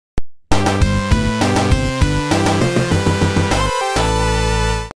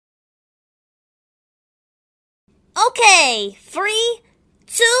Okay, 3,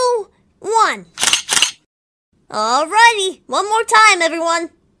 2, 1. Alrighty, one more time, everyone.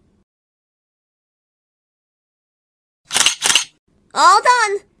 All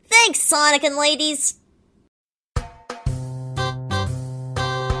done. Thanks, Sonic and ladies.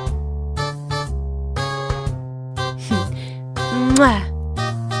 Mwah.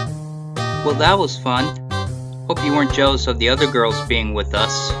 Well, that was fun. Hope you weren't jealous of the other girls being with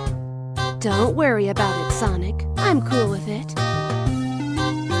us. Don't worry about it, Sonic. I'm cool with it.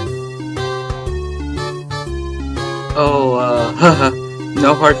 Oh,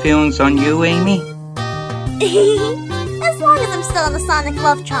 no hard feelings on you, Amy? As long as I'm still in the Sonic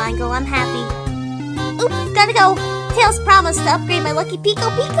love triangle, I'm happy. Oops, gotta go. Tails promised to upgrade my lucky Pico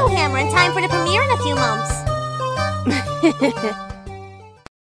hammer in time for the premiere in a few months.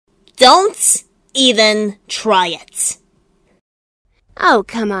 Don't even try it. Oh,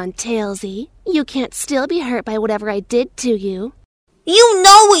 come on, Tailsy. You can't still be hurt by whatever I did to you. You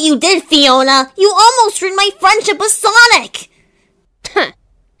know what you did, Fiona! You almost ruined my friendship with Sonic! Huh.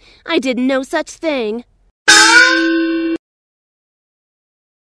 I did no such thing.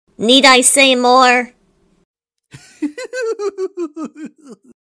 Need I say more?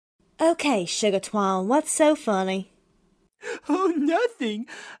 Okay, Sugar Twirl, what's so funny? Oh, nothing.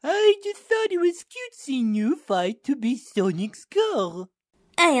 I just thought it was cute seeing you fight to be Sonic's girl.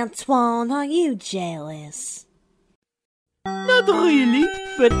 Antoine, are you jealous? Not really,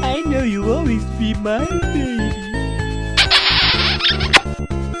 but I know you'll always be my baby.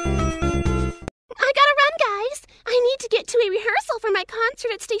 I gotta run, guys. I need to get to a rehearsal for my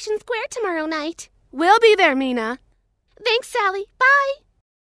concert at Station Square tomorrow night. We'll be there, Mina. Thanks, Sally. Bye.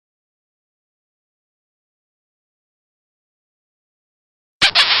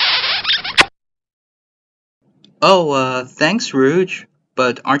 Oh, thanks, Rouge.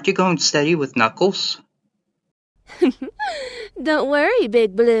 But aren't you going steady with Knuckles? Don't worry,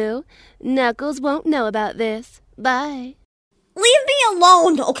 Big Blue. Knuckles won't know about this. Bye. Leave me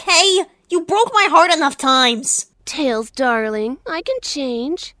alone, okay? You broke my heart enough times. Tails, darling, I can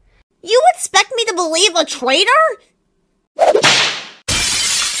change. You expect me to believe a traitor? Out!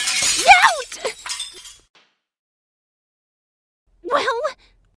 Well...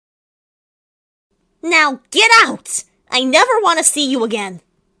 Now get out! I never want to see you again.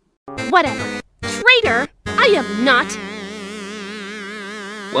 Whatever. Traitor, I am not.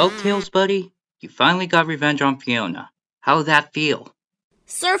 Well, Tails, buddy, you finally got revenge on Fiona. How'd that feel?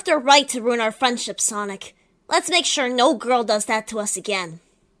 Served her right to ruin our friendship, Sonic. Let's make sure no girl does that to us again.